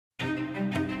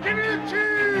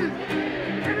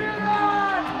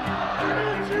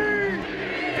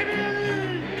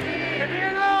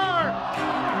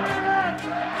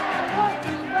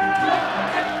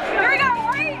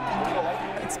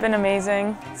been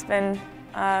amazing. It's been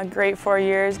a great 4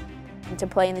 years. To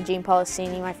play in the Jean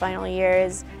Policini my final year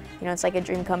is, it's like a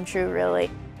dream come true, really.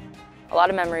 A lot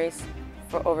of memories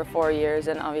for over 4 years,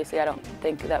 and obviously I don't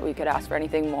think that we could ask for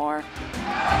anything more.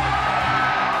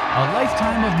 A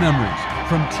lifetime of memories,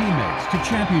 from teammates to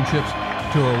championships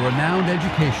to a renowned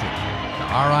education. The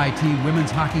RIT women's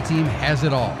hockey team has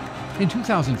it all. In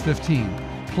 2015,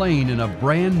 playing in a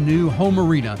brand new home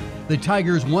arena, the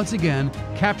Tigers once again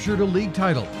captured a league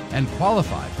title and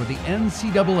qualified for the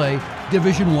NCAA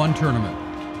Division One tournament.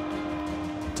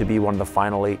 To be one of the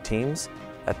final 8 teams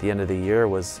at the end of the year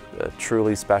was a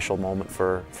truly special moment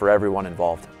for everyone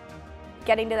involved.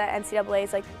 Getting to that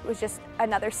NCAA was just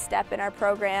another step in our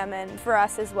program, and for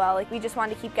us as well. We just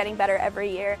wanted to keep getting better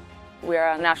every year. We're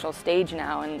on a national stage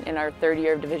now and in our 3rd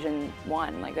year of Division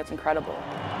One. That's incredible.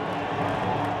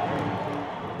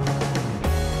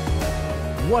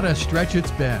 What a stretch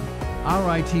it's been.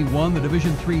 RIT won the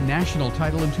Division III national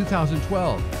title in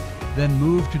 2012, then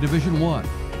moved to Division I,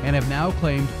 and have now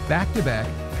claimed back-to-back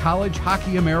College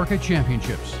Hockey America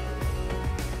championships.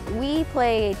 We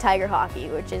play Tiger hockey,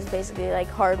 which is basically like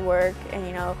hard work,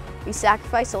 and we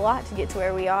sacrifice a lot to get to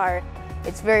where we are.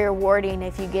 It's very rewarding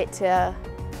if you get to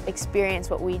experience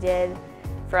what we did.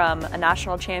 From a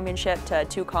national championship to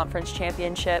 2 conference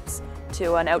championships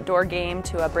to an outdoor game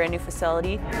to a brand new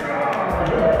facility.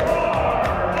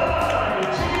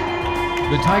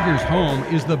 The Tigers' home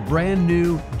is the brand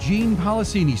new Jean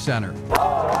Policini Center.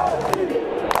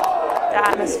 The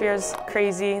atmosphere is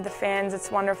crazy, the fans, it's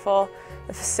wonderful.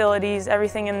 The facilities,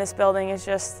 everything in this building is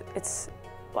it's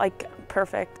like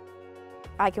perfect.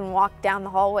 I can walk down the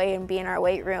hallway and be in our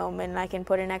weight room, and I can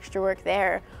put in extra work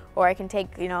there, or I can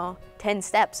take 10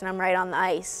 steps and I'm right on the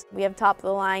ice. We have top of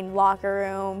the line locker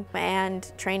room and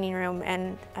training room,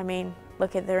 and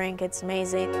look at the rink, it's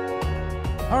amazing.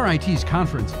 RIT's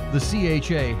conference, the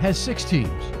CHA, has 6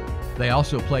 teams. They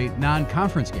also play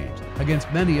non-conference games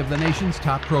against many of the nation's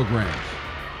top programs.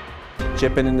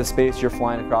 Chipping into space, you're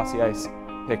flying across the ice,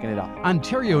 picking it up.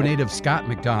 Ontario native Scott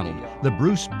McDonald, the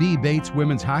Bruce B. Bates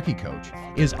women's hockey coach,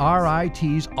 is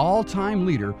RIT's all-time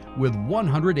leader with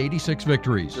 186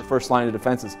 victories. Your first line of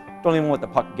defenses don't even let the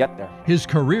puck get there. His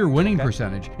career winning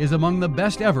percentage is among the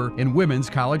best ever in women's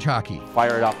college hockey.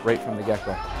 Fire it up right from the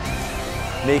get-go.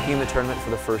 Making the tournament for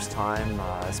the first time,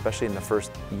 especially in the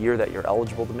first year that you're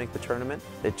eligible to make the tournament,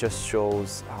 it just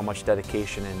shows how much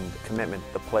dedication and commitment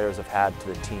the players have had to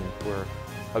the team. We're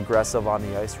aggressive on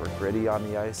the ice, we're gritty on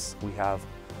the ice. We have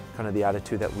kind of the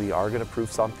attitude that we are going to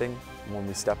prove something when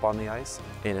we step on the ice,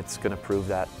 and it's going to prove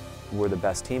that we're the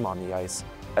best team on the ice.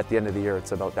 At the end of the year,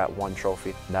 it's about that one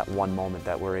trophy, that one moment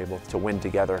that we're able to win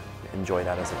together, enjoy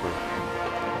that as a group.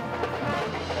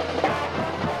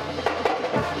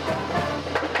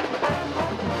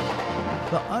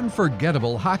 The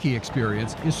unforgettable hockey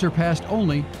experience is surpassed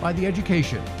only by the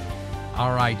education.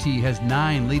 RIT has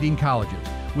 9 leading colleges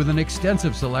with an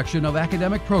extensive selection of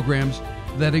academic programs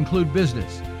that include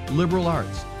business, liberal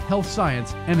arts, health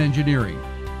science, and engineering.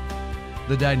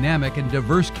 The dynamic and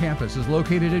diverse campus is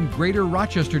located in Greater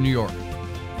Rochester, New York,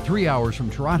 3 hours from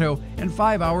Toronto and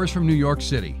 5 hours from New York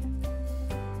City.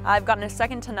 I've gotten a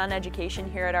second-to-none education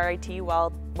here at RIT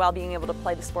while being able to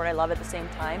play the sport I love at the same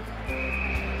time.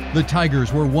 The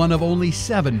Tigers were one of only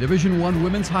 7 Division I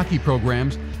women's hockey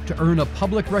programs to earn a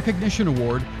public recognition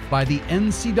award by the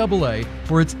NCAA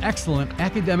for its excellent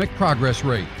academic progress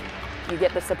rate. You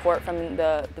get the support from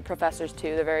the professors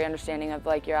too. They're very understanding of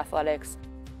your athletics.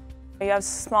 You have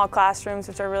small classrooms,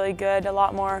 which are really good, a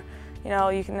lot more,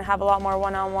 you can have a lot more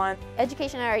one-on-one.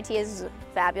 Education at RIT is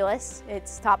fabulous.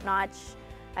 It's top-notch.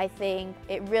 I think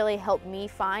it really helped me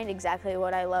find exactly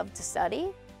what I love to study.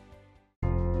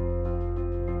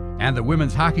 And the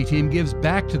women's hockey team gives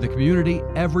back to the community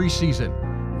every season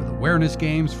with awareness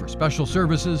games for special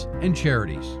services and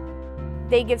charities.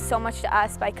 They give so much to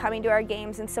us by coming to our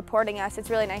games and supporting us. It's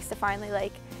really nice to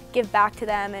finally give back to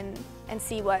them and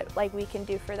see what we can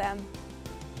do for them.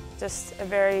 Just a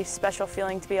very special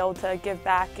feeling to be able to give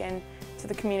back to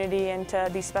the community and to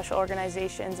these special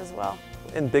organizations as well.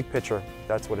 In big picture,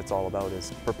 that's what it's all about,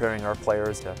 is preparing our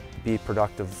players to be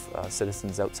productive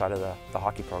citizens outside of the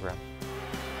hockey program.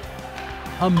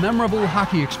 A memorable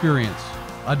hockey experience,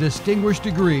 a distinguished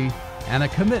degree, and a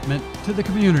commitment to the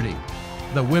community.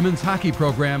 The women's hockey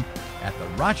program at the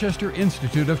Rochester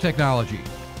Institute of Technology.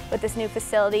 With this new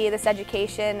facility, this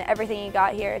education, everything you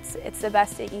got here, it's the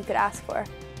best that you could ask for.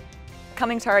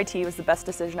 Coming to RIT was the best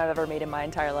decision I've ever made in my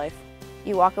entire life.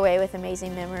 You walk away with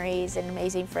amazing memories and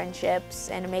amazing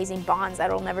friendships and amazing bonds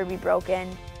that will never be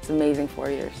broken. It's an amazing 4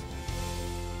 years.